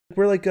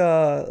We're like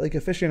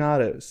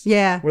aficionados.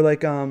 Yeah. We're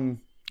like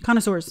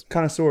Connoisseurs.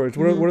 What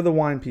are the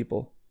wine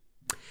people?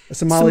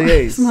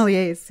 Sommeliers.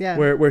 Sommeliers, yeah.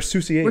 We're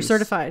soussiers. We're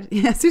certified.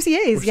 Yeah,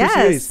 soussiers,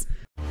 yes.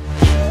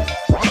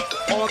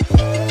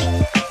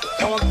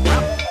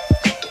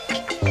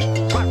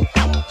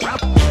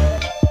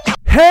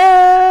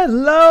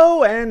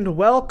 Hello and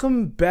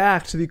welcome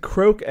back to the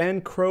Croak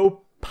and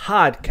Crow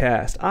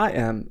podcast. I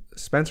am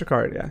Spencer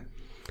Cardia.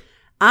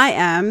 I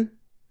am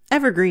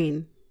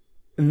Evergreen.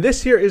 And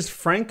this here is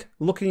Frank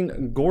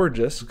looking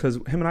gorgeous because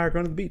him and I are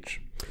going to the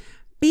beach.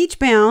 Beach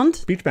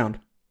bound. Beach bound.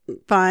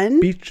 Fun.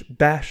 Beach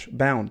bash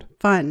bound.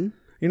 Fun.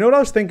 You know what I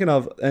was thinking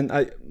of? And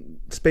I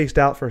spaced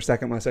out for a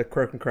second when I said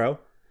Croak and Crow.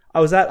 I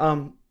was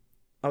out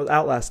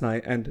last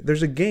night and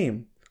there's a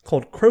game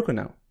called Croak and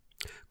Crow.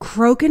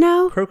 Croak and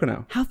Crow? Croak and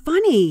Crow. How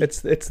funny.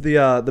 It's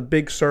the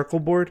big circle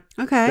board.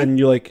 Okay. Then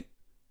you like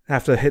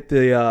have to hit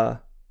the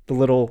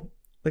little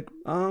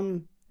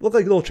look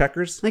like little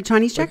checkers. Like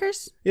Chinese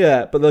checkers?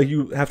 Yeah, but like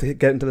you have to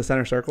get into the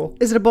center circle.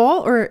 Is it a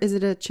ball or is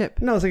it a chip?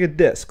 No, it's like a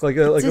disc, like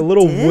a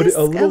little disc?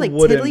 Like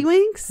wooden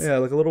tiddlywinks? Yeah,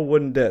 like a little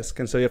wooden disc,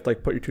 and so you have to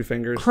like put your two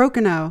fingers. Croak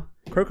and Crow.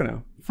 Croak and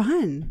Crow.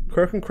 Fun.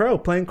 Croak and Crow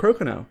playing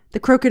Croak and Crow. The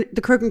Croak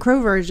and Crow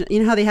version.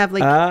 You know how they have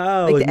like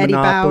the Eddie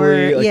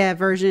Monopoly, Bauer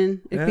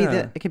version.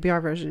 It could be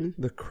our version.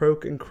 The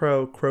Croak and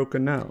Crow Croak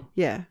and Crow.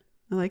 Yeah,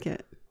 I like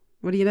it.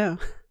 What do you know?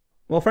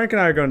 Well, Frank and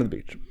I are going to the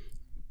beach.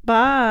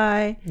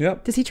 Bye.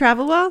 Yep. Does he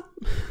travel well?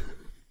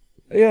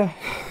 Yeah,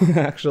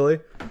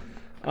 actually.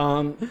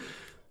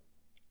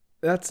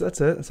 That's it.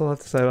 That's all I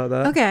have to say about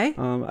that. Okay.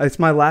 It's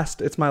my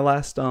last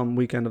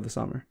weekend of the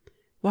summer.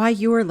 Why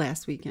your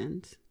last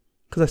weekend?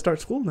 Because I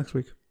start school next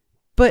week.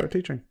 But start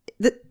teaching.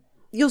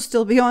 You'll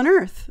still be on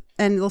Earth,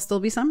 and there'll still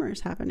be summers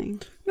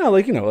happening. No,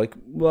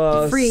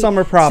 Free.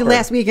 Summer proper. It's the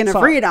last weekend of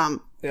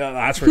freedom. Yeah,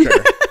 that's for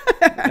sure.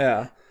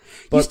 Yeah.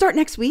 But, you start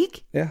next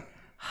week? Yeah.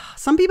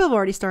 Some people have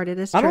already started.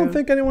 It's true. I don't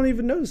think anyone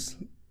even knows.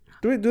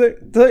 Do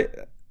they?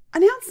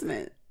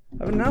 Announcement.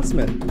 I have an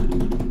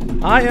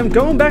announcement. I am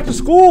going back to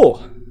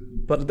school,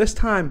 but this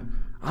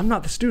time I'm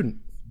not the student.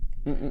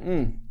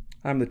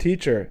 I'm the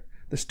teacher.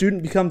 The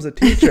student becomes a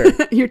teacher.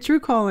 Your true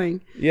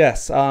calling.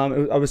 Yes. I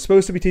was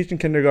supposed to be teaching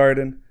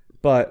kindergarten,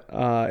 but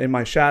in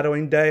my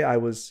shadowing day, I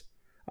was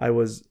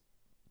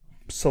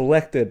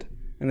selected,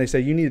 and they say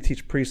you need to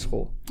teach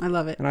preschool. I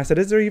love it. And I said,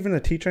 is there even a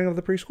teaching of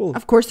the preschool?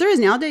 Of course there is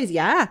nowadays.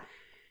 Yeah.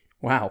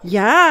 Wow.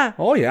 Yeah.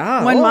 Oh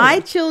yeah. When my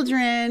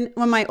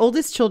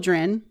oldest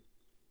children,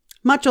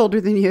 much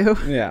older than you.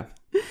 Yeah.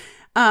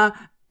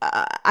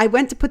 I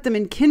went to put them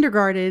in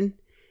kindergarten,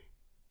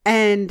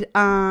 and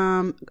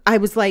I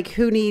was like,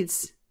 who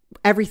needs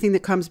everything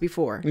that comes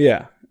before?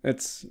 Yeah.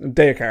 It's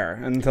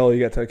daycare until you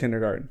get to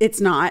kindergarten. It's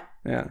not.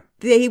 Yeah.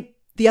 The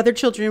other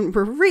children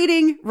were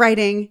reading,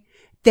 writing.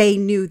 They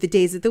knew the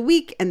days of the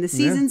week and the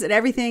seasons and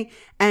everything.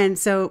 And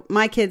so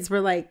my kids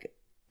were like,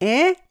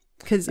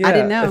 because I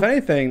didn't know. If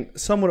anything,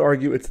 some would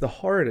argue it's the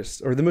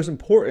hardest or the most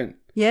important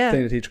thing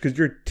to teach, because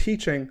you're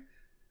teaching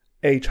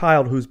a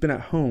child who's been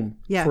at home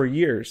for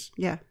years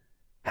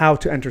how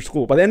to enter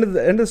school. By the end of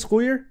the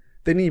school year,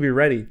 they need to be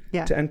ready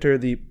to enter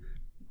the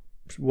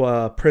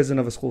prison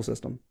of a school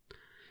system.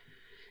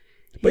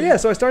 But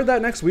so I started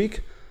that next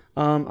week.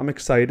 I'm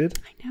excited.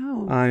 I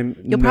know.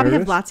 You'll probably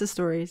have lots of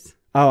stories.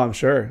 Oh, I'm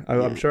sure.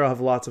 I'm sure I'll have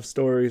lots of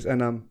stories,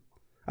 and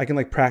I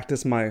can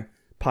practice my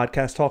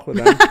podcast talk with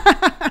them.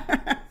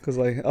 Because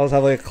I always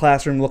have a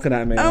classroom looking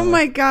at me. Oh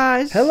my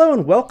gosh! Hello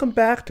and welcome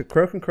back to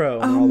Croak and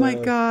Crow. Oh my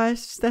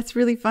gosh, that's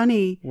really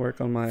funny.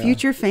 Work on my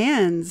future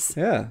fans.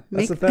 Yeah,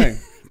 that's the thing.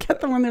 Get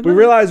the one that we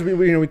realize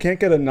we can't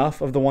get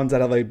enough of the ones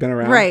that have been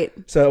around. Right.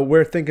 So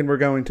we're thinking we're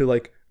going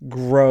to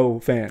grow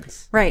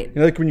fans. Right.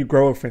 You know, when you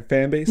grow a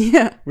fan base.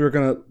 Yeah. We were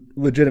going to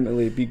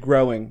legitimately be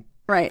growing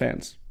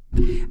fans.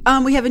 We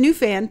have a new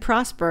fan,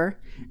 Prosper.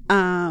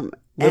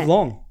 Live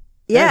long.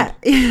 Yeah.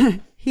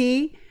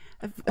 He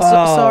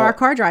saw our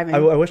car driving. I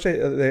wish they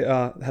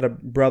had a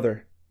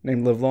brother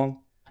named Live Long,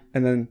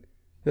 and then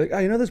they're like, oh,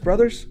 you know those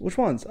brothers? Which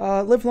ones?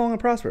 Live Long and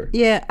Prosper.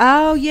 Yeah.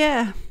 Oh,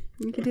 yeah.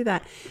 You could do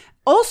that.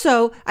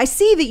 Also, I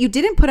see that you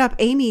didn't put up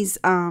Amy's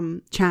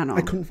channel.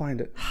 I couldn't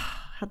find it.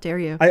 How dare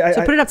you?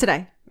 So put it up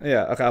today.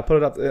 Yeah. Okay. I'll put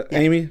it up.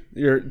 Amy,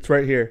 it's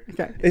right here.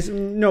 Okay. It's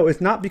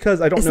not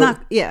because I don't know.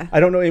 I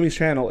don't know Amy's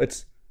channel.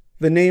 It's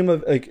the name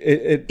of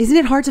it. Isn't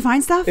it hard to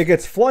find stuff? It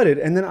gets flooded,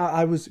 and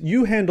then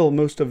you handle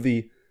most of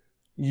the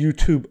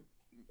YouTube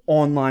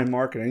online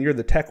marketing. You're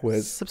the tech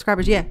whiz.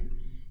 Subscribers, yeah.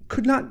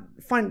 Could not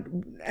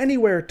find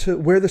anywhere to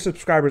where the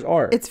subscribers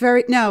are. It's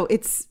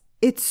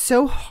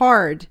so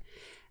hard.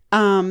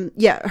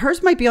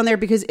 Hers might be on there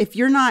because if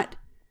you're not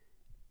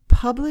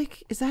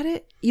public, is that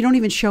it? You don't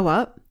even show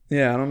up.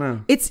 Yeah, I don't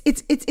know.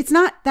 It's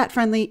not that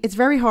friendly. It's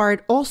very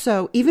hard.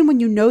 Also, even when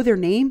you know their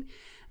name,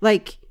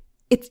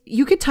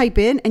 you could type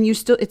in and you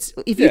still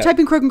if you type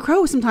in Croak and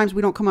Crow, sometimes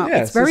we don't come up.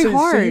 Yeah, it's very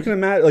hard. So you can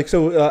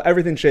imagine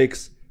Everything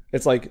Shakes.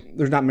 It's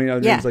there's not many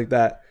other names like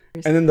that.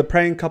 And then the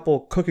Praying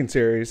Couple cooking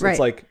series. Right.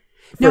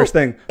 It's first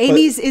thing.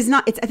 Amy's is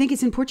not. I think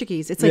it's in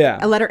Portuguese. It's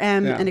a letter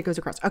M and it goes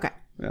across. Okay.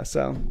 Yeah.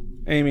 So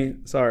Amy,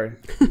 sorry.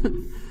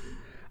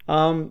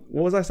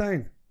 What was I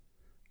saying?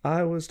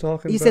 I was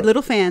talking. You said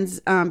little fans,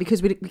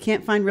 because we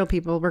can't find real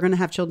people. We're going to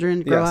have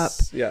children grow up.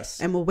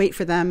 Yes. And we'll wait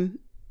for them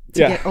to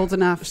get old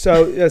enough.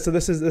 So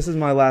this is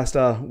my last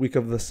week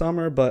of the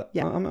summer, but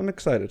I'm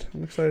excited.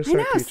 I'm excited to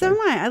start teaching. So am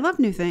I. I love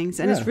new things,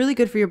 and it's really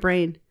good for your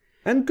brain.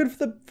 And good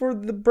for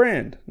the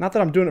brand. Not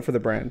that I'm doing it for the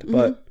brand,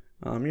 but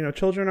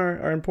children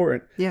are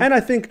important. Yeah. And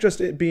I think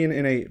just it being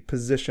in a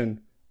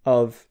position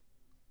of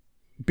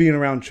being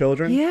around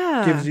children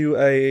gives you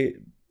a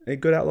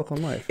good outlook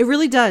on life. It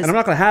really does. And I'm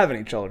not going to have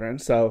any children,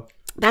 so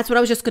that's what I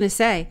was just going to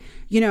say.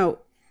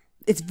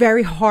 It's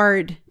very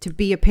hard to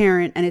be a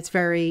parent, and it's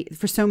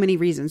for so many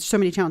reasons, so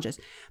many challenges.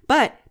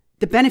 But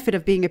the benefit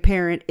of being a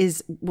parent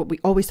is what we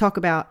always talk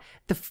about,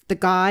 the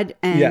God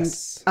and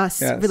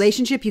us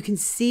relationship. You can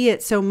see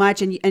it so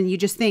much, and you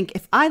just think,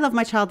 if I love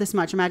my child this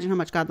much, imagine how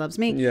much God loves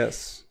me.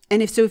 Yes.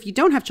 And if you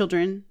don't have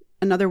children,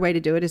 another way to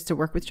do it is to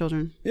work with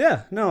children.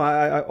 Yeah. No,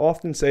 I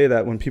often say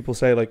that when people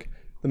say like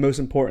the most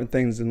important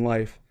things in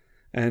life,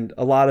 and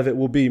a lot of it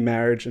will be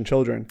marriage and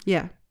children.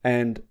 Yeah.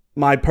 And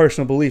my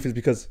personal belief is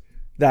because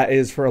that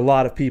is for a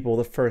lot of people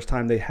the first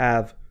time they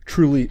have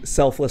truly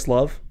selfless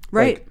love.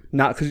 Right. Like,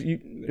 not because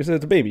it's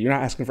a baby. You're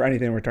not asking for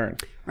anything in return.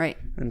 Right.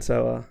 And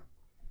so,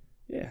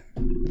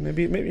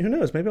 maybe who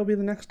knows? Maybe I'll be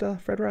the next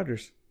Fred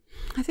Rogers.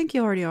 I think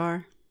you already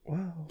are.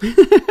 Wow.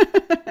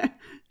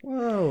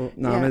 Whoa.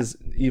 No, I'm his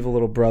evil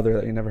little brother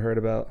that you never heard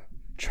about.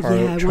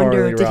 I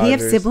wonder, did he have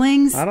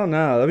siblings? I don't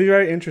know. That'd be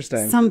very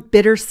interesting. Some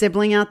bitter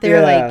sibling out there.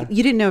 Yeah. Like,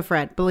 you didn't know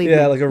Fred, believe me.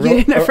 Yeah, like a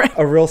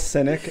real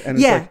cynic. And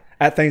it's like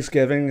at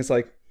Thanksgiving, it's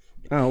like,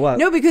 oh, what?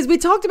 No, because we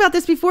talked about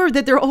this before,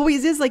 that there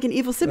always is like an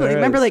evil sibling.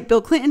 Remember, like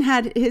Bill Clinton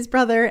had his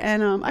brother,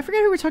 and I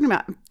forget who we're talking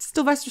about.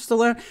 Sylvester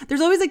Stallone.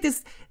 There's always like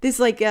this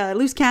like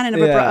loose cannon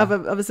of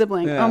a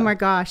sibling. Yeah. Oh my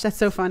gosh, that's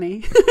so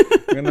funny.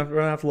 we're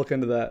gonna have to look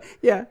into that.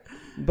 Yeah.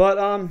 But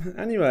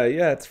anyway,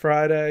 it's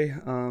Friday.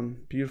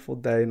 Beautiful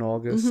day in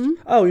August. Mm-hmm.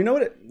 Oh, you know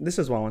what? This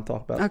is what I want to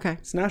talk about. Okay.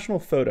 It's National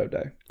Photo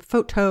Day.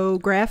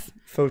 Photograph.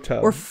 Photo.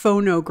 Or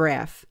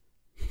phonograph.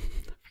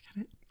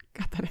 Forget it.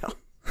 Got that out.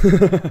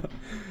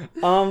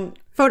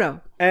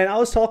 Photo. And I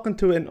was talking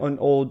to an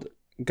old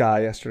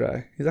guy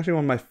yesterday. He's actually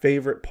one of my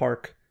favorite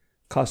park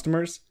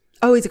customers.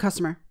 Oh, he's a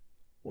customer.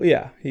 Well,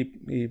 yeah.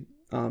 He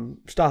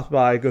stops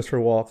by, goes for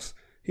walks.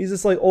 He's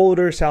this like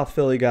older South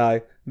Philly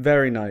guy.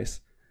 Very nice.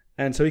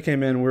 And so he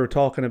came in, we were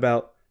talking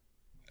about,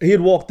 he had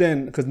walked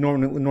in because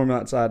normally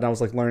outside, and I was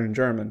like learning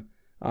German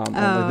on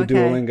like the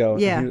Duolingo.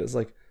 Yeah. And he was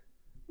like,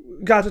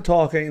 got to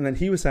talking, and then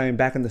he was saying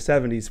back in the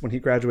 70s when he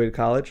graduated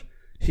college,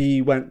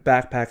 he went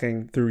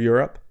backpacking through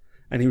Europe,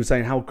 and he was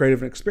saying how great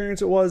of an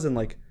experience it was, and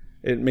like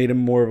it made him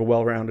more of a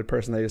well-rounded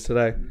person than he is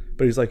today.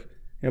 But he's like,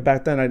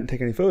 back then I didn't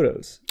take any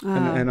photos.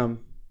 And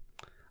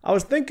I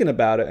was thinking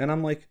about it, and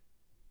I'm like,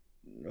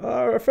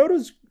 are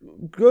photos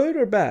good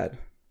or bad?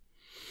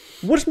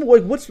 What's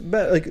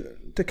better, like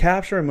to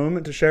capture a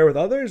moment to share with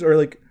others, or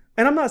like?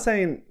 And I'm not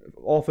saying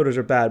all photos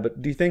are bad,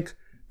 but do you think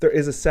there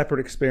is a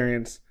separate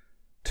experience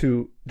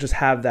to just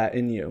have that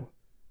in you,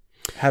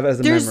 have it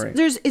as a memory?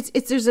 There's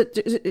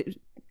a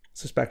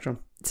spectrum.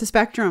 It's a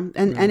spectrum,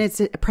 and it's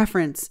a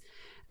preference.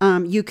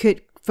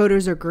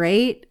 Photos are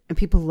great, and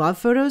people love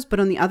photos, but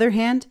on the other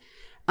hand,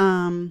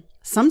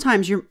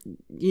 sometimes your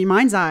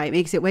mind's eye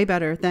makes it way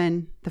better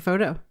than the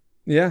photo.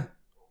 Yeah.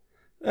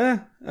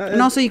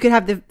 And also, you could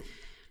have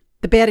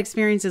the bad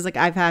experiences like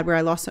I've had where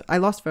I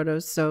lost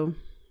photos. So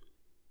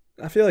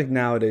I feel like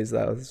nowadays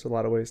though, there's a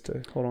lot of ways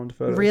to hold on to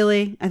photos.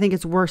 Really? I think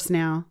it's worse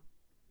now.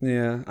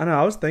 Yeah. I know.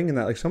 I was thinking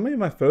that like so many of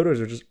my photos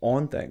are just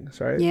on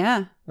things, right?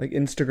 Yeah. Like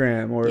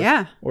Instagram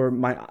or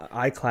my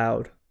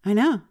iCloud. I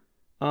know.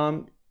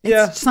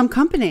 It's some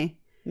company.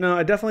 No,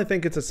 I definitely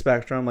think it's a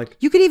spectrum. Like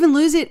you could even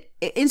lose it.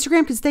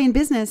 Instagram could stay in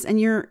business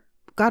and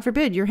God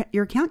forbid,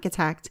 your account gets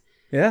hacked.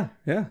 Yeah,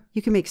 yeah.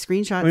 You can make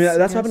screenshots. I mean,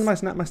 that's what happened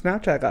to my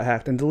Snapchat got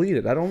hacked and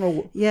deleted. I don't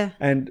know. Yeah.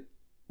 And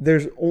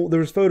there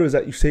was photos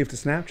that you saved to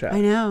Snapchat.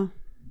 I know.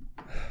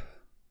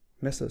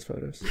 Miss those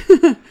photos.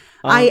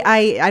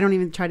 I don't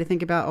even try to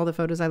think about all the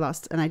photos I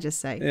lost, and I just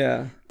say,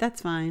 yeah, that's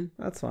fine.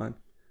 That's fine.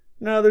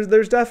 No,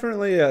 there's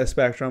definitely a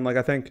spectrum. Like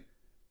I think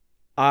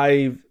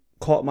I've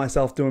caught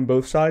myself doing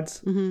both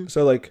sides. Mm-hmm.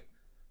 So like,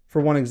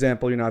 for one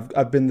example,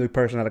 I've been the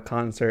person at a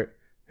concert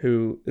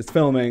who is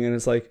filming, and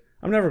it's like,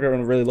 I'm never going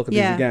to really look at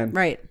these again.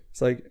 Right.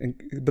 It's like,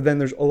 but then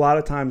there's a lot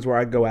of times where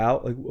I go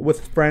out, like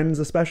with friends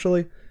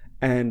especially,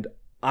 and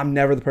I'm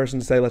never the person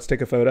to say, let's take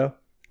a photo.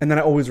 And then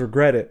I always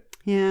regret it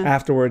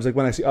afterwards, like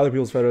when I see other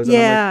people's photos. And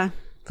I'm like,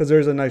 because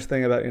there's a nice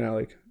thing about,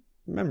 like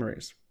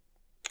memories,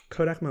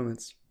 Kodak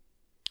moments.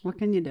 What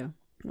can you do?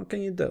 What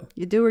can you do?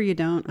 You do or you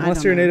don't.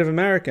 Unless you're Native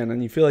American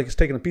and you feel like it's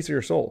taking a piece of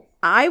your soul.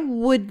 I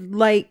would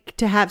like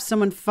to have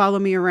someone follow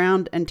me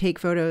around and take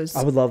photos.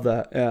 I would love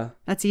that. Yeah.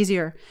 That's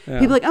easier. Yeah.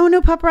 People are like, oh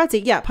no,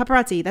 paparazzi. Yeah,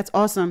 paparazzi. That's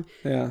awesome.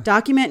 Yeah.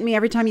 Document me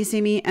every time you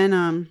see me,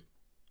 and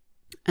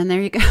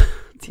there you go.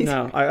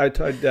 No, I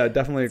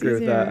definitely agree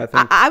with that.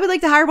 I would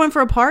like to hire one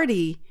for a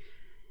party.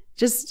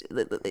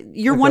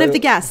 you're one of the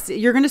guests.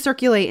 You're going to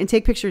circulate and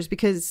take pictures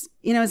because,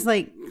 it's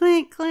like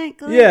clink, clink,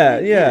 clink.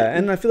 Yeah.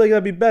 And I feel like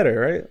that'd be better,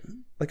 right?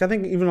 Like I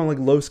think even on like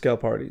low scale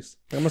parties,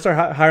 like, I'm gonna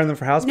start hiring them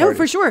for house parties. No,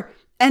 for sure.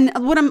 And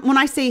when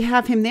I say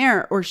have him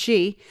there or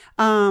she,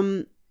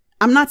 I'm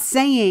not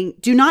saying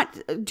do not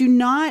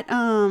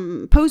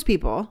pose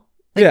people.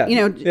 Like,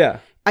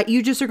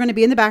 you just are going to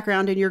be in the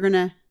background and you're going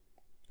to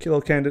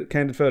little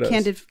candid photos,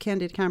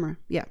 candid camera.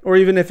 Yeah. Or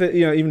even if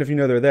even if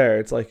they're there,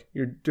 it's like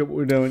you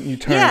turn.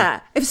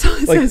 Yeah. If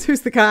someone says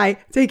who's the guy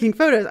taking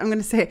photos, I'm going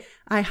to say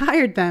I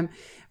hired them,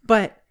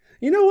 but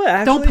you know what?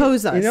 Actually, don't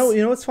pose us.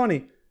 You know what's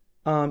funny?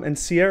 And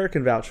Sierra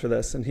can vouch for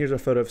this. And here's a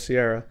photo of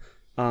Sierra.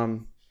 I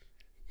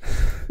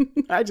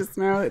just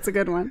know it's a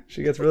good one.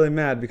 She gets really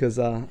mad because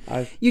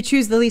you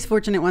choose the least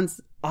fortunate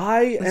ones.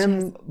 I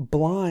am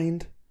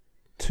blind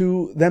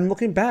to them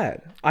looking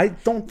bad. I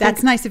don't think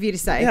that's nice of you to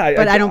say. Yeah,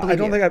 but I don't believe I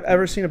don't think I've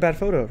ever seen a bad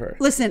photo of her.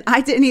 Listen,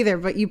 I didn't either,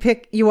 but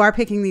you are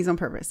picking these on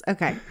purpose.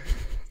 Okay.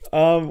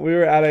 We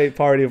were at a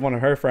party of one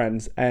of her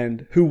friends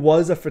and who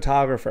was a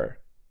photographer,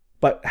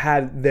 but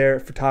had their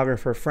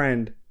photographer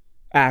friend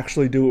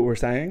actually do what we're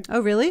saying.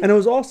 Oh, really? And it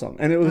was awesome.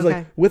 And it was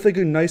like with like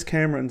a nice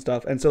camera and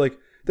stuff. And so like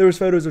there was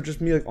photos of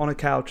just me like on a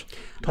couch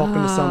talking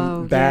to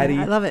some baddie.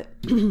 Yeah, I love it.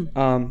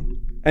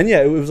 And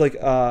yeah, it was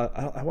like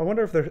I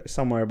wonder if they're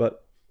somewhere,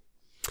 but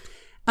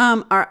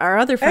our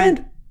other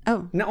friend.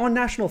 Now on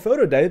National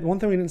Photo Day, one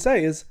thing we didn't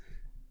say is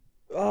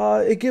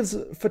it gives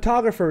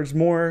photographers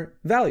more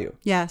value.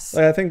 Yes.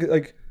 Like, I think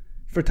like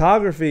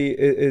photography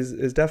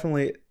is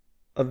definitely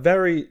a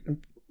very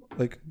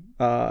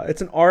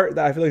it's an art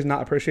that I feel like is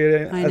not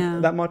appreciated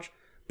that much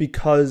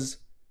because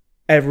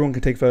everyone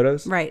can take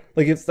photos. Right.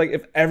 Like it's like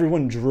if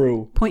everyone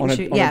drew on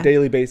a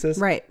daily basis.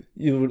 Right.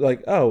 You would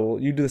like, oh, well,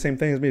 you do the same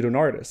thing as me to an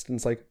artist. And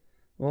it's like,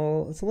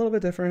 well, it's a little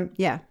bit different.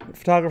 Yeah.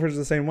 Photographers are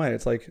the same way.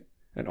 It's like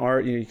an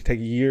art you can take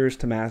years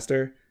to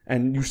master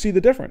and you see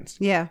the difference.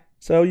 Yeah.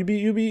 So you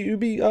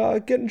be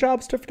getting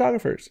jobs to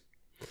photographers.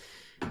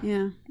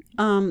 Yeah.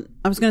 I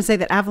was going to say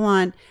that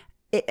Avalon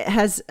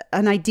has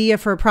an idea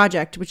for a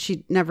project, which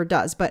she never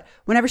does. But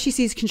whenever she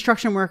sees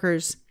construction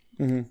workers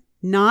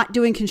not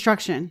doing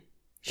construction,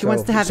 she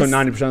wants to have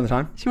 90% of the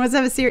time. She wants to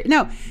have a serious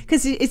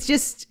because it's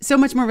just so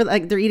much more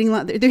like they're eating.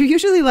 They're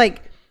usually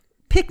like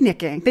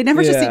picnicking. They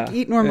never just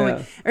eat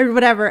normally or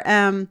whatever.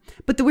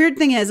 But the weird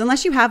thing is,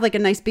 unless you have like a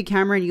nice big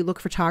camera and you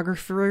look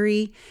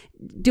photography,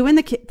 doing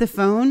the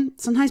phone,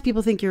 sometimes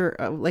people think you're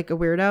like a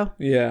weirdo.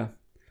 Yeah,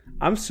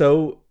 I'm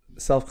so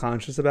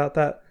self-conscious about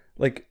that.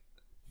 Like.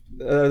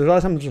 There's a lot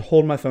of times I just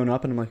hold my phone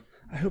up and I'm like,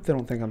 I hope they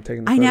don't think I'm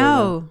taking the photo. I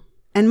know.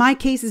 And my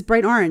case is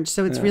bright orange,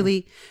 so it's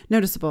really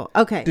noticeable.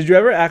 Okay. Did you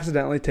ever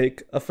accidentally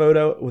take a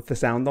photo with the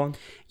sound on?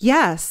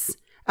 Yes.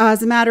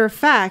 As a matter of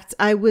fact,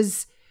 I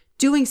was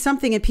doing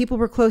something and people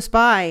were close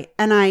by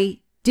and I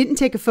didn't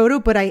take a photo,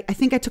 but I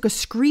think I took a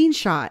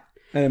screenshot.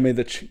 And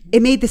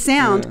it made the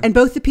sound and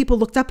both the people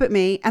looked up at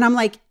me and I'm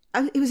like,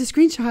 it was a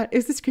screenshot. It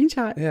was a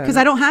screenshot. Because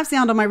I don't have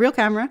sound on my real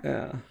camera.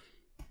 Yeah.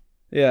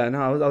 Yeah,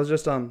 no, I was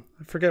just I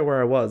forget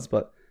where I was,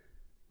 but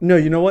no,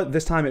 you know what?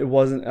 This time it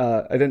wasn't.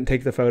 I didn't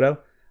take the photo.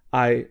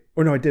 I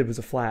did. It was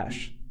a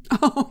flash.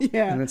 Oh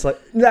yeah. And it's like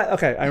that.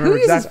 Okay, I remember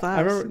exactly. Flash?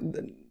 I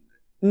remember.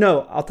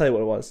 No, I'll tell you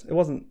what it was. It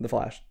wasn't the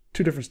flash.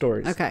 Two different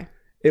stories. Okay.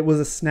 It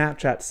was a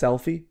Snapchat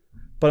selfie,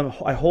 but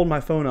I hold my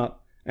phone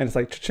up and it's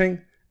like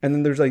cha-ching, and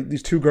then there's like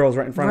these two girls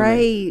right in front of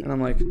me, and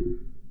I'm like,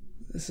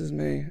 this is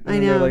me. And I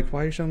know. They're like,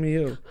 why are you showing me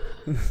you?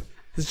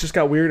 This just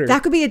got weirder.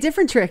 That could be a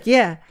different trick.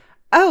 Yeah.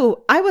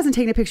 Oh, I wasn't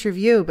taking a picture of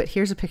you, but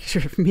here's a picture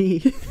of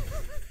me.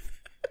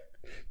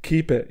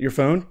 Keep it. Your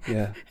phone?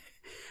 Yeah.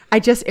 I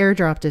just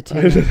airdropped it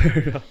to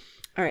you.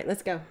 All right,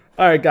 let's go.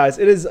 All right, guys.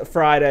 It is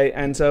Friday,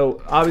 and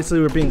so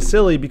obviously we're being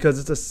silly because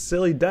it's a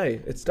silly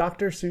day. It's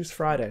Dr. Seuss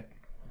Friday.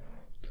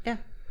 Yeah.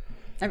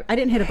 I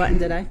didn't hit a button,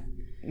 did I?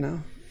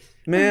 No.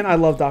 Man, I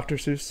love Dr.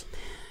 Seuss.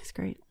 He's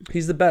great.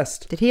 He's the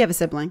best. Did he have a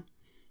sibling?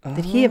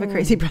 Did he have a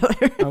crazy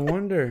brother? I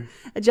wonder.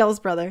 A jealous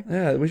brother.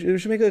 Yeah, we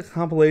should make a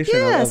compilation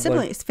of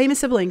siblings. Like, famous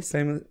siblings.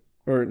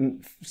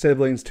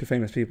 Siblings to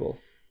famous people.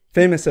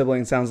 Famous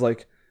siblings sounds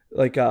like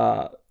Jake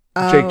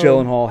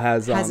Gyllenhaal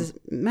has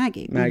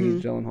Maggie. Maggie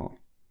Gyllenhaal.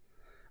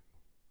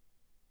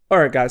 All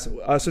right, guys.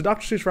 So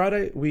Dr. Seuss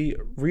Friday, we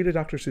read a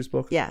Dr. Seuss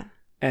book. Yeah.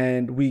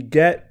 And we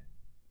get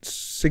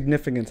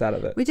significance out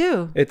of it. We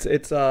do. It's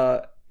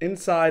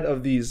inside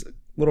of these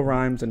little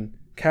rhymes and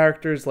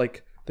characters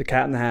like the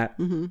Cat in the Hat.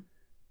 Mm-hmm.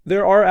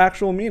 There are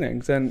actual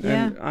meanings, and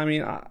I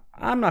mean,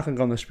 I'm not gonna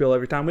go on the spiel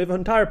every time. We have an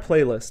entire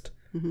playlist.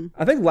 Mm-hmm.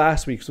 I think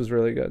last week's was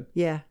really good.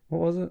 Yeah. What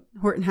was it?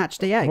 Horton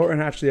hatched the egg. Horton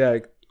hatched the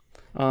egg.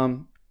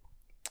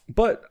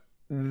 But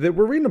we're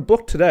reading a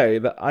book today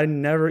that I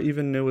never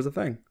even knew was a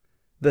thing.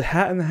 The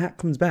Hat in the Hat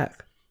comes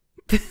back.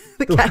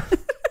 The cat.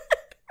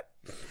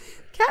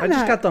 I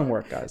just got done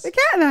work, guys. The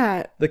Cat in the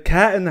Hat. The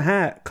Cat in the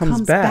Hat comes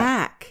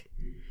back.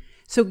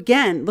 So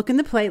again, look in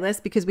the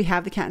playlist because we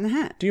have the Cat in the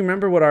Hat. Do you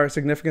remember what our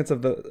significance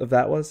of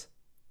that was?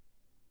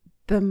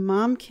 The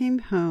mom came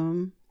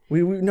home.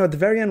 We no, at the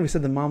very end we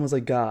said the mom was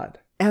like God.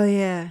 Oh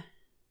yeah.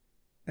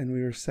 And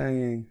we were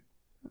saying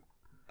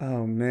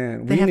Oh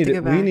man, we need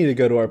to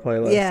go to our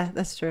playlist. Yeah,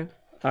 that's true.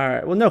 All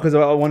right. Well, no, because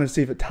I want to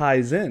see if it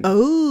ties in.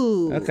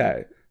 Oh.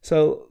 Okay.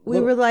 So we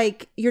were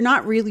like, you're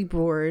not really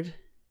bored.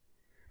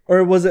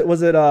 Or was it?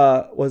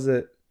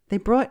 They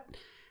brought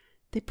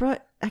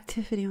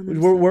activity on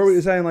themselves. Were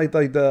we saying like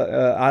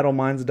the Idle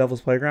Minds, the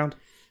Devil's Playground?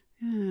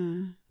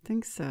 Yeah, I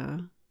think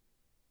so.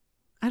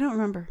 I don't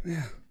remember.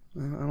 Yeah, I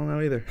don't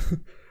know either.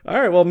 All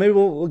right, well, maybe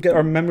we'll get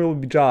our memory will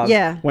be jogged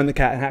when the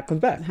Cat and Hat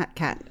comes back.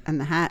 Cat and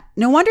the Hat.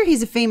 No wonder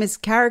he's a famous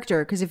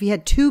character, because if he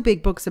had 2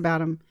 big books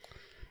about him.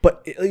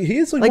 But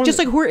he's like just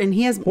like Horton,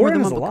 he has more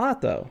than one book. Horton has a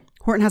lot, though.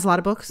 Horton has a lot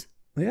of books?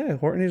 Yeah,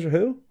 Horton is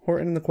who?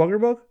 Horton in the Quagger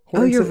book?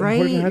 Horton you're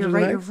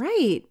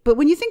right. But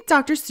when you think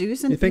Dr.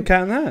 Seuss and you think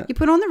Cat and Hat, you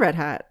put on the red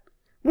hat.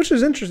 Which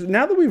is interesting.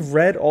 Now that we've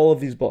read all of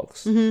these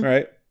books,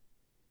 right?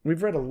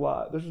 We've read a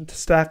lot. There's a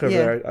stack over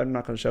there. I'm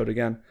not going to show it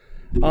again.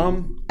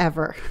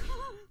 Ever.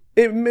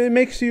 It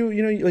makes you,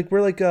 like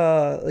we're like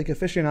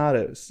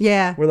aficionados.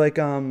 Yeah. We're like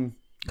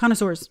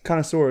connoisseurs.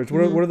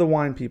 What are the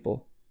wine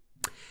people?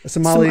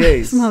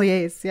 Sommeliers.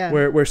 Sommeliers, yeah.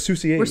 We're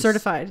soussiers. We're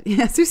certified.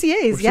 Yeah,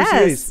 soussiers,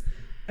 yes.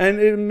 And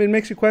it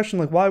makes you question,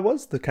 like, why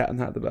was the Cat and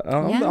the Hat the best?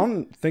 I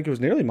don't think it was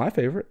nearly my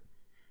favorite.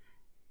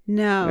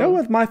 No. You know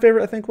what my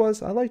favorite, I think,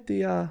 was? I liked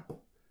the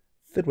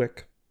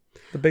Thidwick.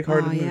 The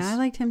big-hearted moose. Yeah, I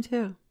liked him,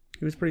 too.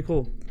 He was pretty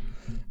cool.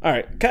 All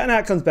right, Cat and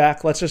Hat comes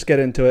back. Let's just get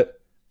into it.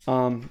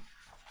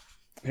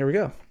 Here we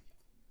go.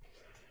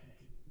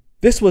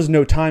 This was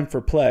no time for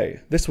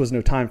play. This was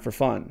no time for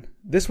fun.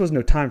 This was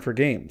no time for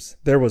games.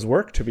 There was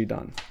work to be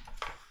done.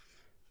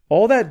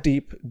 All that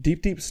deep,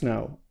 deep, deep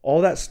snow,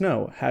 all that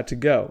snow had to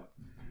go.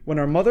 When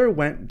our mother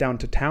went down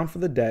to town for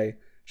the day,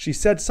 she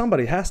said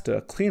somebody has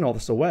to clean all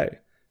this away.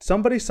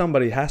 Somebody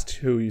has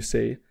to, you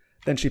see.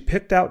 Then she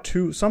picked out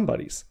 2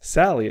 somebodies,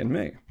 Sally and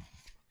me.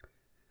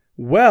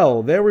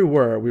 Well, there we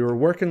were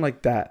working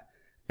like that.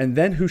 And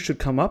then who should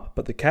come up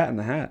but the Cat in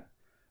the Hat?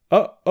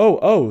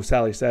 Oh,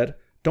 Sally said.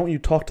 Don't you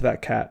talk to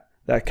that cat.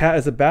 That cat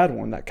is a bad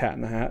one, that Cat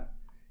in the Hat.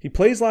 He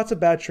plays lots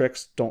of bad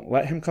tricks. Don't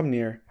let him come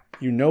near.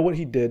 You know what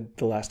he did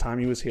the last time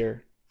he was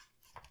here.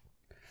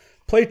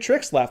 Play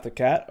tricks, laughed the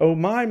cat. Oh,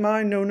 my,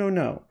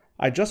 no.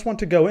 I just want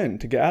to go in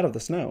to get out of the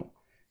snow.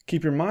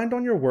 Keep your mind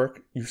on your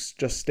work. You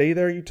just stay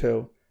there, you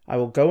two. I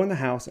will go in the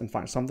house and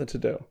find something to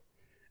do.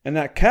 And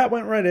that cat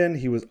went right in.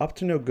 He was up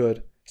to no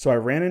good. So I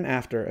ran in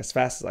after as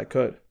fast as I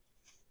could.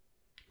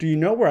 Do you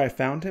know where I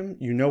found him?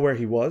 You know where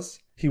he was?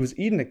 He was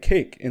eating a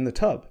cake in the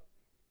tub.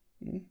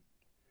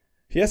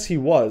 Yes, he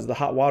was. The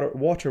hot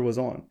water was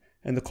on.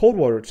 And the cold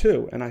water,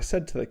 too. And I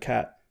said to the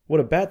cat, what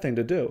a bad thing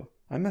to do.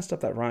 I messed up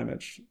that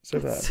rhymage. So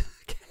bad.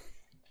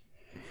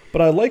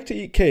 But I like to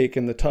eat cake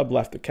in the tub,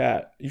 laughed the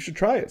cat. You should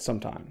try it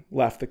sometime,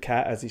 laughed the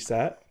cat as he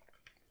sat.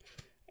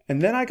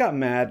 And then I got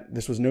mad.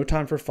 This was no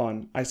time for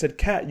fun. I said,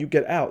 Cat, you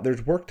get out.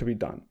 There's work to be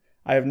done.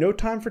 I have no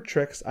time for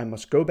tricks. I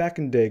must go back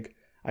and dig.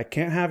 I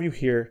can't have you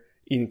here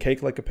eating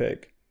cake like a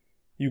pig.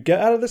 You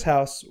get out of this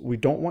house. We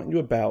don't want you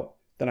about.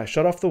 Then I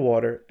shut off the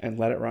water and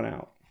let it run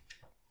out.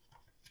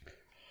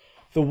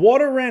 The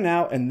water ran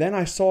out, and then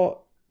I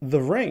saw a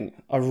ring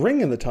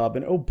in the tub,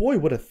 and oh boy,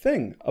 what a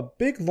thing. A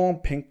big, long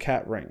pink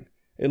cat ring.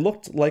 It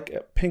looked like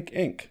pink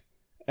ink.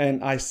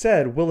 And I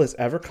said, will this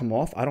ever come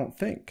off? I don't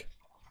think.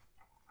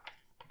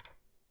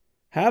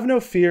 Have no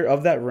fear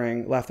of that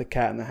ring, laughed the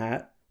Cat in the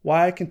Hat.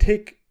 Why, I can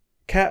take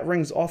cat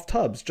rings off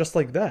tubs just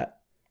like that.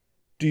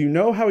 Do you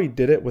know how he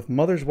did it with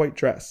Mother's white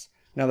dress?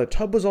 Now the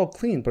tub was all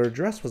clean, but her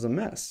dress was a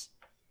mess.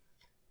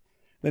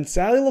 Then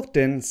Sally looked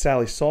in, and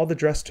Sally saw the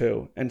dress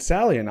too, and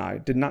Sally and I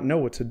did not know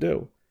what to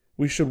do.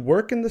 We should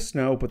work in the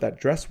snow, but that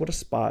dress, what a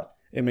spot.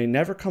 It may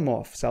never come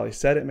off, Sally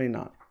said it may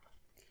not.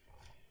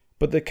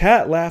 But the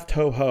cat laughed,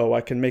 ho ho, I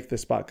can make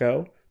this spot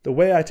go. The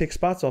way I take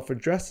spots off a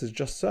dress is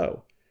just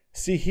so.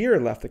 See here,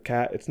 laughed the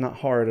cat, it's not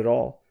hard at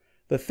all.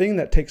 The thing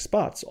that takes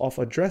spots off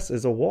a dress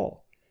is a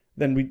wall.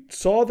 Then we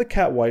saw the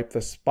cat wipe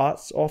the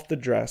spots off the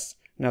dress.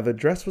 Now the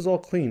dress was all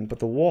clean, but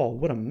the wall,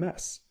 what a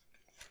mess.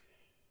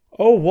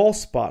 Oh, wall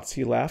spots,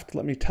 he laughed,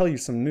 let me tell you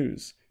some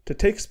news. To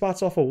take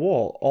spots off a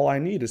wall, all I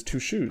need is 2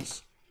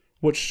 shoes.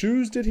 What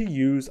shoes did he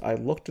use? I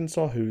looked and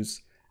saw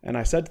whose, and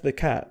I said to the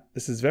cat,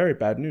 this is very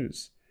bad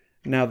news.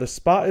 Now the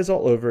spot is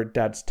all over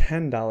Dad's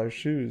 $10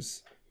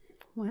 shoes.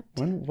 What?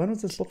 When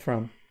was this book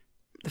from?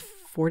 The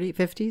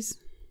 50s?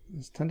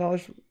 It's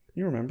 $10.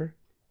 You remember?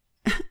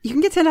 You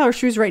can get $10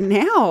 shoes right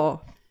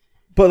now.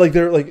 But like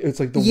they're like it's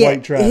like the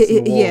white dress.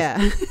 And the walls.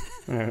 Yeah.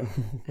 All right.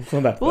 We'll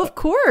come back to well, that. Of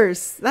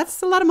course.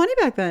 That's a lot of money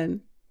back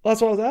then. Well,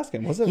 that's what I was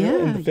asking. Was it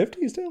really in the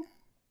 50s too?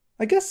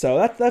 I guess so.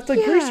 That's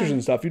like greasers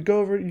and stuff. You'd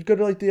go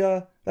to like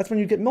the that's when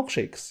you get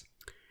milkshakes.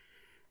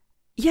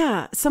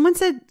 Yeah. Someone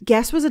said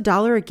gas was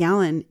 $1 a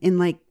gallon in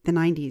like the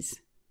 90s.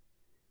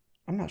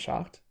 I'm not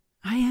shocked.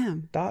 I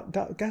am.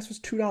 Gas was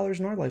 $2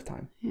 in our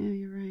lifetime. Yeah,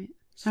 you're right.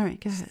 All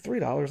right, go ahead.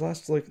 $3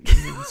 last like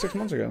 6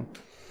 months ago.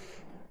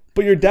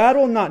 But your dad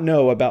will not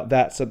know about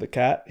that, said the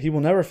cat. He will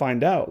never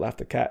find out, laughed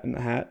the Cat in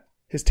the Hat.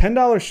 His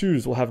 $10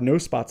 shoes will have no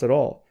spots at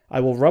all. I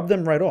will rub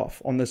them right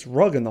off on this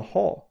rug in the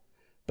hall.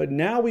 But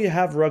now we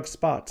have rug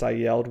spots, I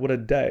yelled. What a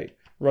day.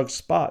 Rug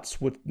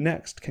spots, what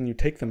next? Can you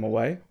take them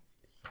away?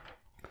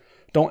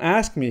 Don't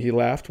ask me, he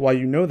laughed. Why,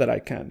 you know that I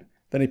can.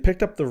 Then he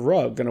picked up the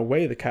rug and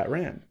away the cat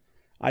ran.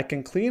 I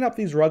can clean up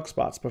these rug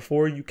spots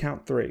before you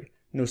count 3.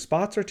 No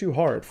spots are too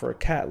hard for a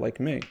cat like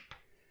me.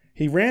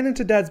 He ran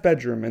into Dad's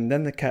bedroom, and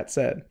then the cat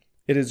said,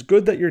 It is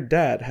good that your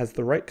dad has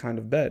the right kind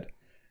of bed.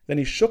 Then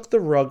he shook the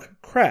rug,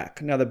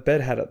 crack. Now the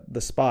bed had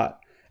the spot,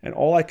 and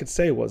all I could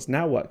say was,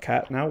 Now what,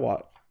 cat, now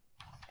what?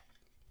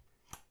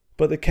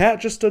 But the cat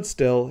just stood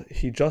still.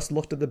 He just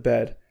looked at the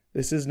bed.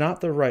 This is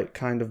not the right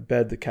kind of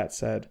bed, the cat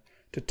said.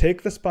 To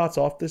take the spots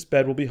off this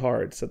bed will be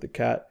hard, said the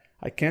cat.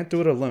 I can't do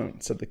it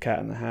alone, said the cat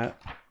in the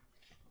hat.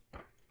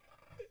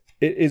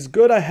 It is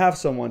good I have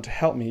someone to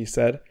help me, he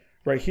said,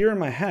 right here in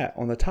my hat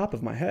on the top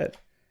of my head.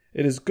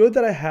 It is good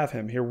that I have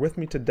him here with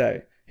me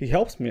today. He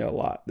helps me a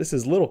lot. This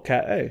is little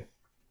cat A.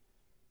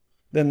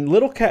 Then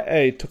little cat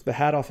A took the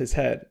hat off his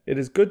head. It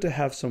is good to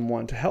have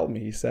someone to help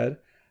me, he said.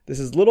 This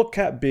is little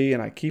cat B,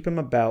 and I keep him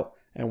about,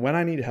 and when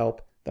I need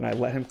help, then I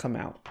let him come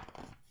out.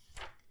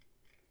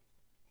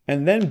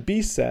 And then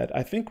B said,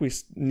 I think we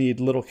need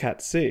little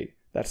cat C.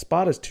 That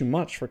spot is too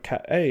much for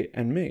cat A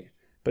and me.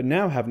 But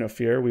now have no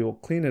fear, we will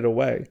clean it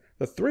away.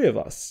 The 3 of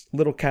us,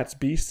 little cats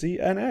B, C,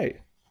 and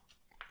A.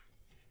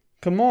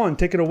 Come on,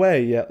 take it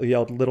away,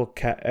 yelled little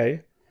cat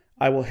A.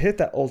 I will hit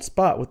that old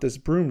spot with this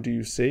broom, do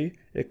you see?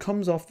 It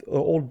comes off the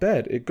old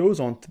bed, it goes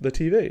on to the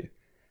TV.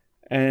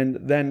 And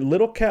then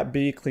little cat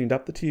B cleaned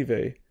up the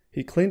TV.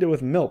 He cleaned it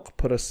with milk,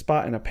 put a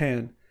spot in a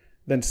pan.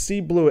 Then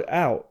C blew it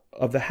out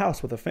of the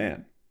house with a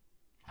fan.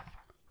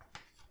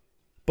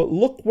 But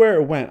look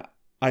where it went,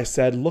 I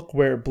said, look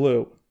where it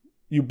blew.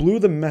 You blew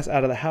the mess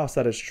out of the house,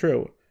 that is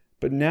true.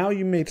 But now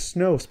you made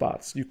snow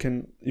spots. You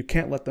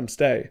can't let them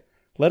stay.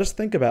 Let us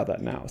think about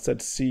that now,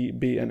 said C,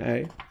 B, and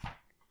A.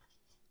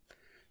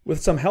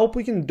 With some help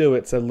we can do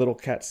it, said little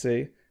cat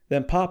C.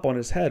 Then pop on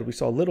his head we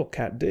saw little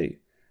cat D.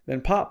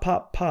 Then pop,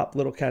 pop, pop,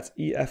 little cats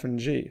E, F, and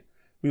G.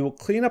 We will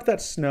clean up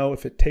that snow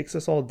if it takes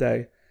us all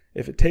day.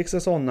 If it takes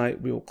us all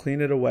night, we will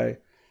clean it away,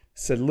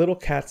 said little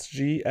cats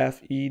G,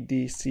 F, E,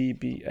 D, C,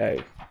 B,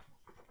 A.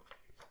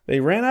 They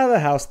ran out of the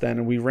house then,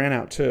 and we ran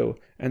out too,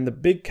 and the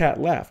big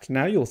cat laughed.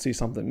 Now you'll see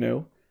something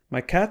new.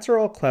 My cats are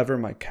all clever,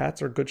 my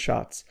cats are good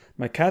shots.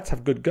 My cats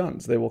have good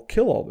guns, they will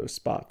kill all those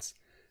spots.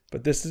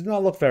 But this does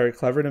not look very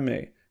clever to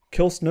me.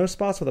 Kill snow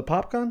spots with a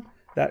pop gun?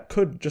 That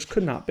could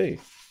not be.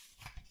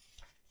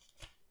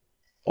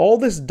 All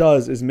this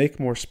does is make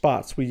more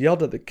spots. We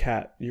yelled at the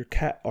cat. Your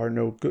cats are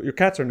no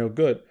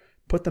good.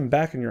 Put them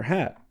back in your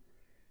hat.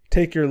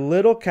 Take your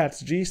little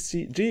cats G,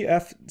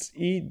 F,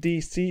 E,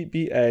 D, C,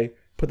 B, A.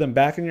 Put them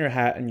back in your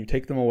hat and you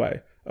take them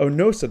away. Oh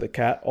no, said the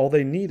cat. All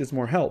they need is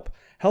more help.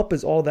 Help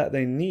is all that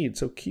they need,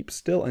 so keep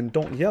still and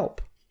don't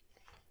yelp.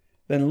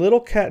 Then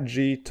little cat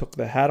G took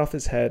the hat off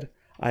his head.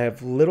 I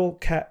have little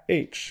cat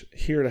H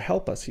here to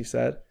help us, he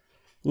said.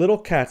 Little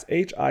cats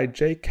H, I,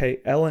 J,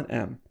 K, L, and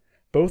M.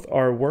 Both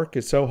our work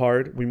is so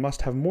hard, we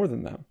must have more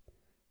than them.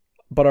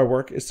 But our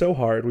work is so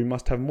hard, we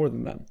must have more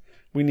than them.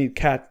 We need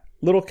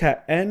little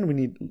cat N, we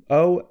need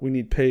O, we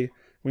need P.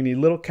 We need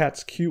little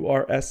cats Q,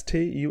 R, S,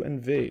 T, U,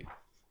 and V.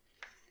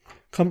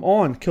 Come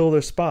on, kill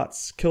their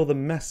spots, kill the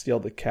mess,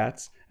 yelled the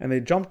cats, and they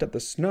jumped at the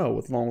snow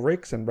with long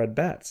rakes and red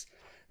bats.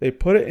 They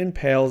put it in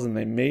pails and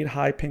they made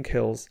high pink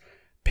hills,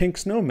 pink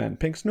snowmen,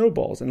 pink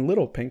snowballs, and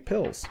little pink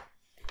pills.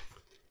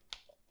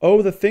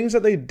 Oh, the things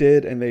that they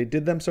did, and they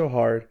did them so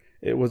hard.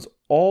 It was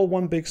all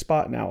one big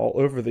spot now, all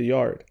over the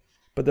yard.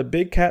 But the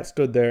big cat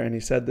stood there, and he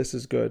said, this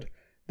is good.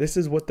 This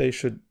is what they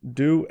should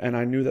do, and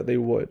I knew that they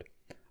would.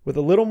 With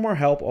a little more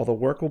help, all the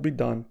work will be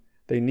done.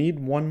 They need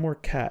one more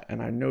cat,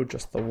 and I know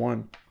just the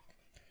one.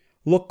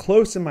 Look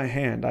close in my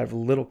hand, I have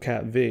little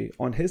cat V.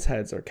 On his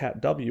heads are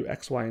cat W,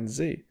 X, Y, and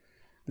Z.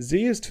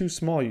 Z is too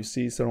small, you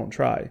see, so don't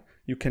try.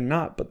 You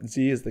cannot, but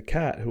Z is the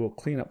cat who will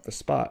clean up the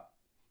spot.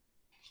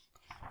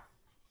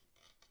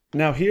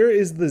 Now here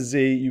is the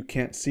Z you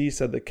can't see,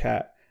 said the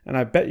cat, and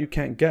I bet you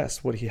can't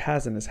guess what he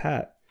has in his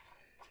hat.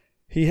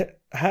 He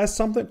has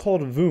something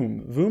called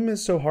Voom. Voom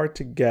is so hard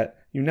to get,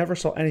 you never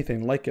saw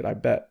anything like it, I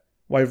bet.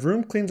 Why,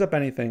 Vroom cleans up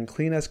anything,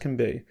 clean as can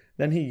be.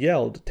 Then he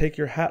yelled, take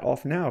your hat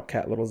off now,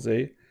 cat little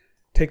Z.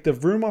 Take the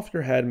Vroom off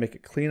your head, make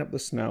it clean up the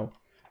snow.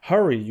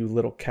 Hurry, you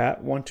little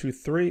cat, 1, 2,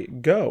 3,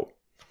 go.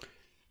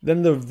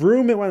 Then the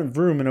Vroom, it went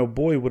vroom, and oh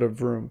boy, what a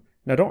vroom.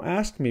 Now don't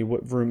ask me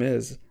what Vroom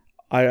is,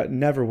 I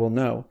never will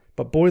know.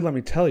 But boy, let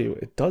me tell you,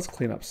 it does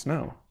clean up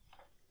snow.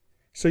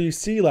 So you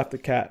see, laughed the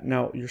cat,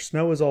 now your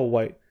snow is all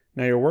white.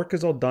 Now your work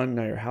is all done,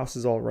 now your house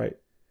is all right.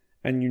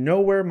 And you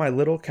know where my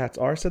little cats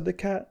are, said the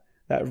cat?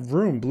 That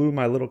Vroom blew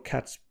my little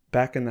cats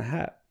back in the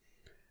hat.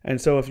 And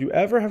so if you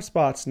ever have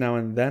spots now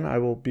and then, I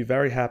will be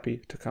very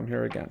happy to come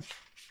here again.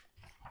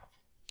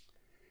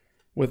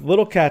 With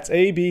little cats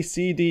A, B,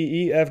 C,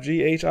 D, E, F,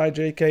 G, H, I,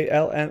 J, K,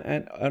 L, M,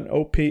 N,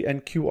 O, P,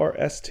 and Q, R,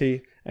 S,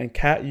 T, and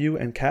cat U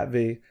and cat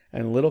V,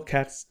 and little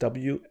cats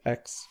W,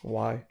 X,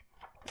 Y,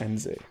 and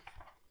Z.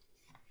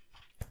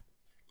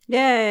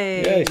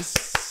 Yay!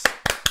 Yes.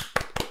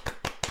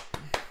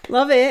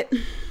 Love it.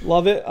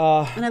 Love it.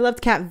 And I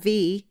loved cat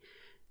V.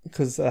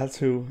 Because that's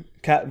who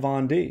Kat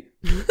Von D.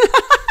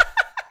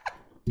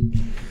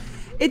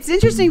 It's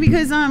interesting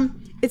because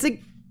it's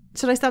like,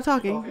 should I stop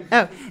talking?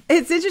 Oh,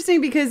 it's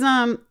interesting because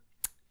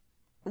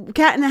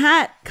Cat in the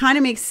Hat kind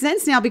of makes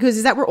sense now, because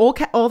is that where all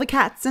the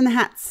cats in the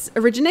hats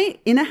originate,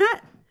 in a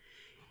hat?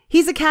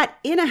 He's a cat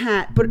in a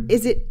hat, but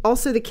is it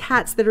also the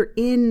cats that are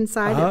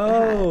inside of the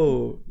hat?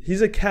 Oh,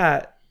 he's a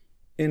cat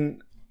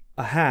in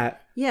a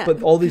hat. Yeah,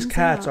 but all these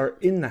cats are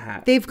in the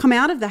hat. They've come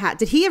out of the hat.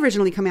 Did he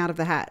originally come out of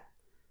the hat?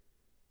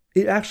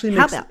 It actually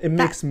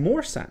makes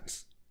more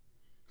sense.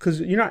 Because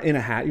you're not in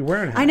a hat, you're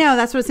wearing a hat. I know,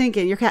 that's what I was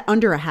thinking. Your cat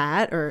under a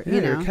hat, or you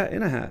know. You're a cat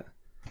in a hat.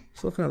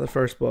 Just looking at the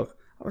first book.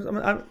 All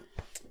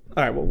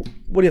right, well,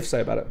 what do you have to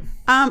say about it?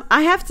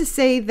 I have to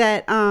say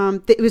that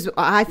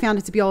I found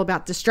it to be all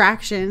about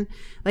distraction.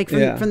 Like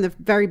from the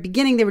very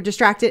beginning, they were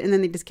distracted, and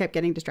then they just kept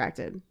getting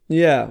distracted.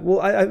 Yeah,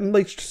 well, I'm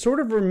like sort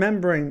of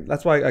remembering.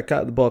 That's why I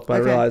got the book, but I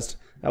realized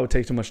that would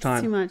take too much time.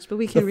 It's too much, but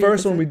we can. The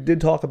first one we did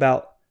talk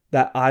about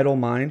that idle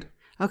mind.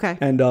 Okay.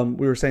 And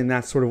we were saying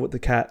that's sort of what the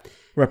cat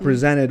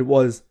represented,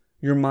 was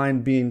your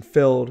mind being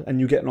filled and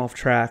you getting off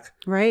track.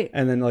 Right.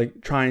 And then like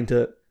trying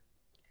to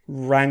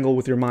wrangle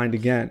with your mind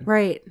again.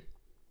 Right.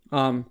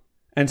 And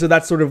so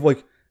that's sort of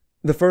like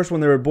the first one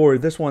they were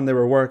bored. This one they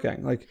were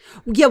working. Like,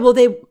 yeah, well,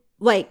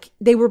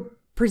 they were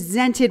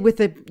presented with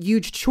a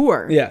huge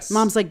chore. Yes.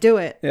 Mom's like, do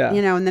it. Yeah.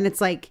 You know, and then it's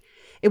like,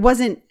 it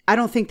wasn't, I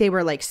don't think they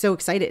were like so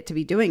excited to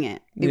be doing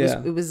it. It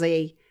was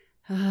we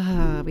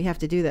have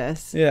to do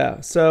this.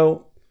 Yeah.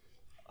 So,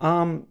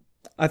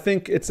 I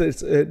think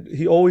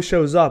he always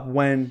shows up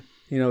when,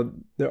 you know,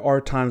 there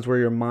are times where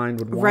your mind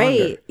would wander.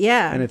 Right.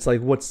 Yeah. And it's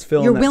like, what's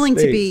filling you're that willing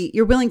space?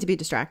 You're willing to be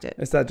distracted.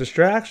 It's that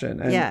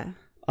distraction.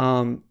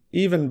 And,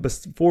 even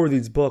before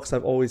these books, I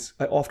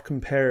often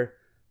compare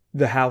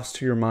the house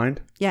to your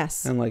mind.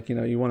 Yes. And like, you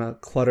know, you want a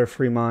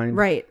clutter-free mind.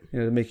 Right. You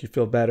know, to make you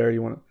feel better.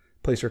 You want a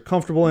place you're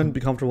comfortable in, be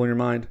comfortable in your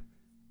mind.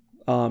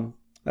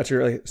 That's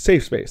your like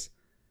safe space.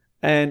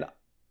 And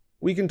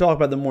we can talk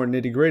about the more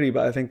nitty-gritty,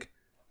 but I think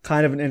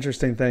kind of an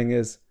interesting thing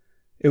is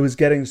it was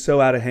getting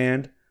so out of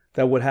hand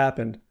that what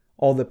happened,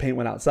 all the paint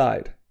went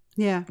outside.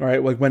 Yeah.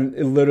 Right? Like when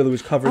it literally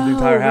was covered the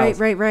entire house.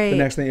 Right. The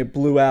next thing it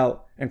blew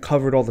out and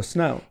covered all the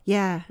snow.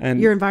 Yeah. And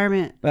your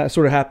environment. That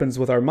sort of happens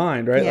with our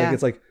mind, right? Yeah. Like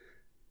it's like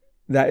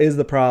that is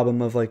the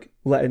problem of like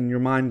letting your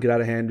mind get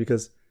out of hand,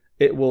 because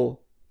it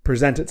will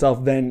present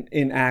itself then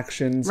in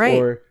actions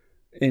or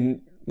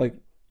in like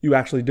you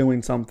actually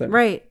doing something.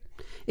 Right.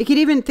 It could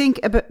even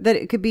think about that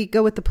it could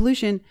go with the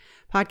pollution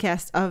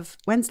podcast of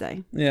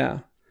Wednesday. Yeah.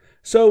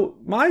 So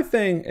my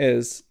thing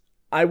is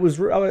I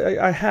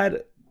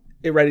had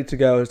it ready to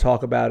go to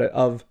talk about it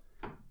of,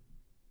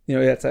 you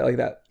know, it's like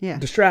that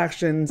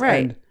distractions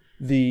and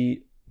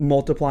the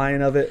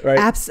multiplying of it, right?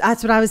 That's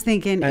what I was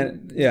thinking.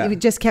 And it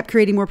just kept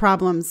creating more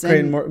problems.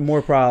 Creating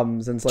more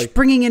problems. And it's like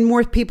bringing in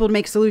more people to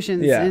make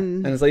solutions. Yeah.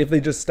 And it's like if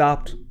they just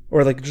stopped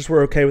or like just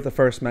were okay with the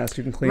first mess,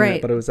 you can clean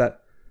it. But it was that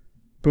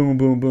boom,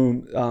 boom,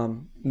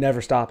 boom, never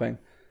stopping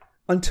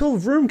until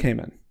Vroom came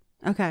in.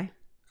 Okay.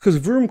 Because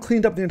Vroom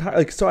cleaned up the entire,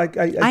 like, so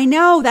I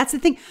know, that's the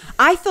thing.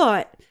 I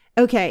thought,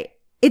 okay,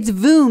 it's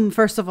Voom,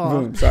 first of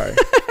all. Voom, sorry.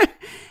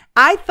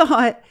 I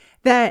thought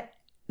that,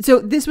 so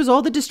this was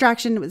all the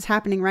distraction that was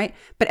happening, right?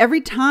 But every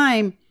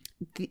time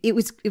it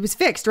was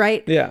fixed,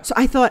 right? Yeah. So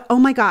I thought, oh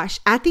my gosh,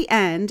 at the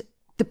end,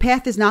 the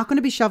path is not going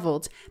to be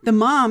shoveled. The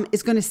mom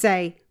is going to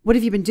say, what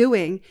have you been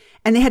doing?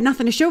 And they had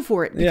nothing to show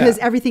for it because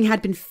everything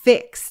had been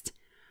fixed.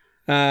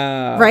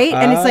 Right?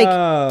 And it's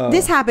like,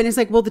 this happened. It's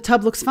like, well, the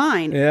tub looks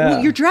fine. Yeah.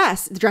 Well, the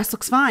dress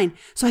looks fine.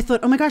 So I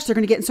thought, oh my gosh, they're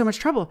going to get in so much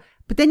trouble.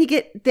 But then you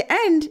get the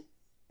end,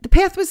 the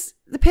path was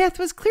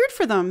cleared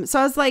for them. So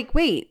I was like,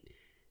 wait.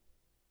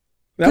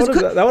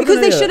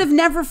 Because they should have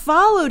never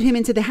followed him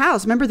into the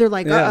house. Remember, they're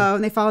like, uh-oh,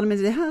 and they followed him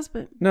into the house.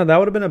 But no, that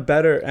would have been a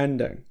better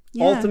ending.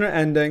 Yeah. Alternate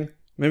ending.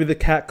 Maybe the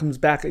cat comes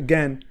back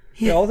again.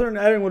 Yeah,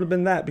 alternate ending would have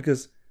been that,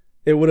 because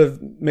it would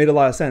have made a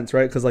lot of sense,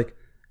 right? Because like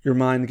your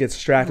mind gets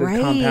distracted,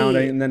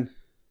 compounding, and then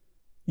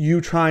you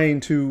trying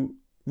to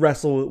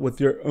wrestle with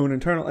your own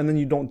internal, and then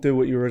you don't do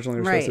what you originally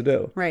were supposed to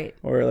do. Right.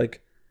 Or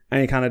like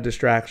any kind of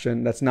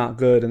distraction that's not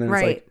good. And then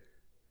it's like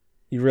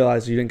you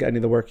realize you didn't get any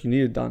of the work you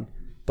needed done.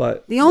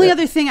 But the only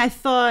other thing I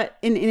thought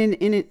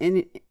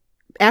in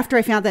after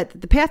I found that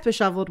the path was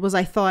shoveled was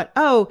I thought,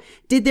 oh,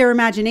 did their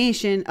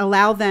imagination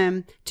allow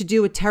them to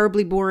do a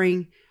terribly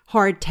boring,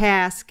 hard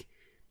task?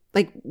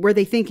 Like, were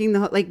they thinking the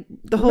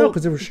whole? No,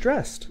 because they were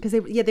stressed. Because they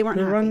weren't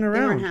happy. Running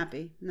around. They weren't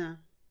happy. No.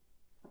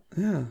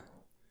 Yeah.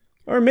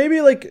 Or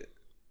maybe like,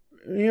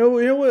 you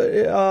know what?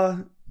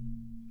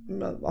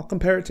 I'll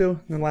compare it to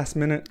in the last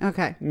minute.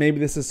 Okay. Maybe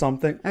this is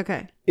something.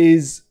 Okay.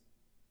 Is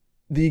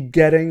the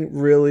getting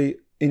really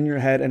in your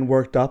head and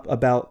worked up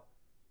about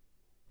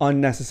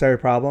unnecessary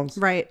problems.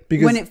 Right.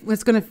 Because when it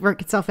was going to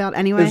work itself out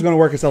anyway. It's going to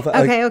work itself out.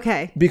 Okay,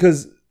 okay.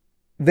 Because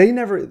they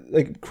never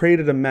like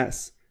created a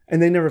mess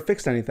and they never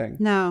fixed anything.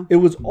 No. It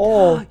was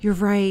all... You're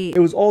right. It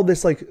was all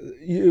this like...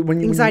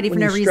 Anxiety for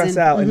no reason. Stress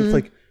out and it's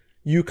like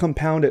you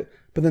compound it.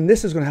 But then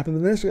this is going to happen.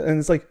 And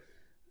it's like,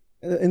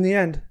 in the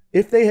end,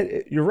 if they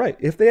had... You're right.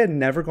 If they had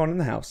never gone in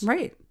the house...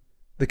 Right.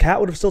 the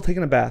cat would have still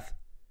taken a bath.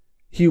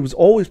 He was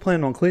always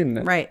planning on cleaning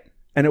it. Right.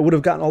 And it would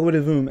have gotten all the way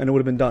to Voom and it would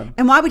have been done.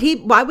 And why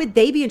would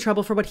they be in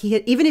trouble for what he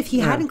had, even if he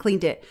hadn't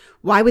cleaned it?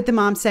 Why would the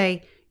mom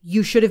say,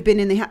 you should have been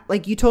in the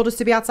like you told us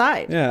to be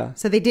outside? Yeah.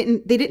 So they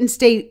didn't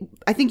stay.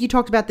 I think you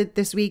talked about that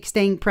this week,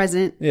 staying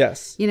present.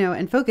 Yes.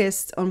 And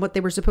focused on what they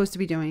were supposed to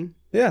be doing.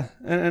 Yeah.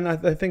 And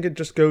I think it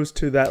just goes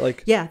to that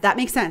like. Yeah, that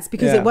makes sense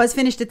because it was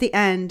finished at the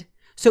end.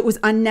 So it was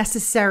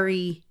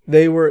unnecessary.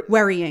 They were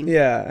worrying.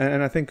 Yeah.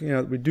 And I think,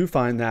 we do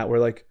find that where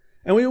like,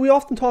 and we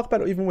often talk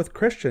about it even with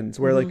Christians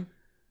where like,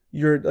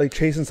 you're like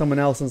chasing someone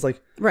else and it's like,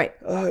 right.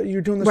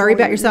 You're doing this Worry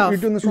wrong. About yourself.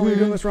 You're doing this wrong. You're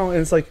doing this wrong. And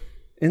it's like,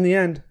 in the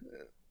end,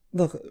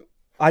 look,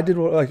 I did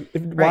what, like,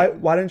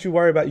 why didn't you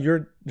worry about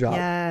your job?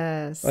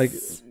 Yes. Like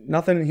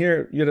nothing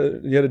here you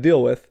had to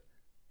deal with.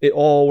 It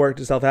all worked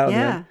itself out. Yeah. In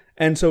the end.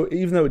 And so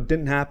even though it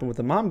didn't happen with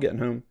the mom getting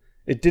home,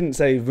 it didn't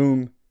say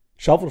Voom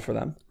shoveled for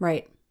them.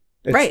 Right.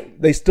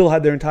 They still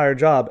had their entire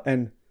job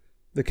and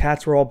the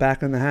cats were all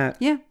back in the hat.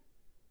 Yeah.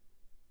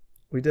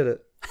 We did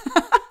it.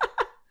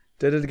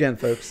 Did it again,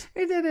 folks.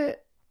 We did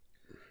it.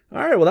 All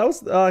right. Well, that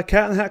was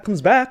Cat in the Hat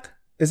Comes Back.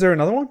 Is there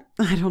another one?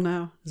 I don't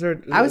know.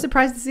 I was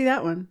surprised to see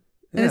that one.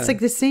 And it's like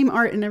the same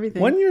art and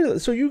everything.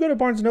 So you go to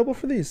Barnes & Noble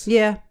for these?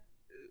 Yeah.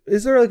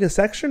 Is there like a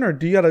section or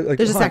do you gotta like?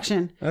 There's a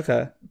section.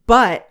 Okay.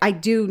 But I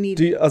do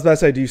need. I was about to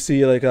say, do you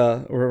see like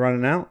we're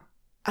running out?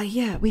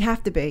 Yeah, we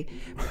have to be.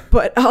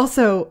 But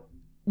also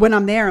when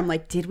I'm there, I'm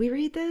like, did we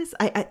read this?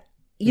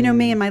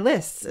 Me and my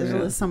list. There's a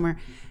list somewhere.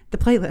 The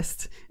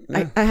playlist.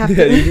 I have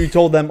to. You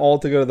told them all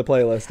to go to the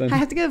playlist. And... I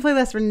have to go to the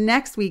playlist for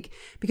next week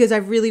because I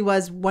really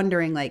was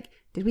wondering, like,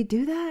 did we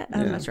do that?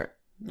 I'm not sure.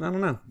 I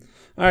don't know.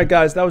 All right,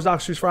 guys, that was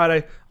Seuss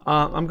Friday.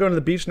 I'm going to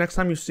the beach. Next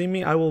time you see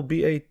me, I will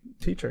be a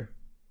teacher.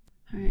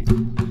 All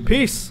right.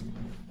 Peace.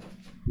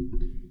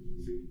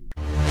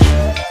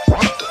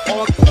 Croak,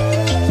 Croak,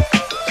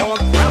 Croak,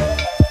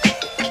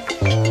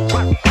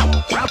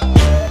 Croak.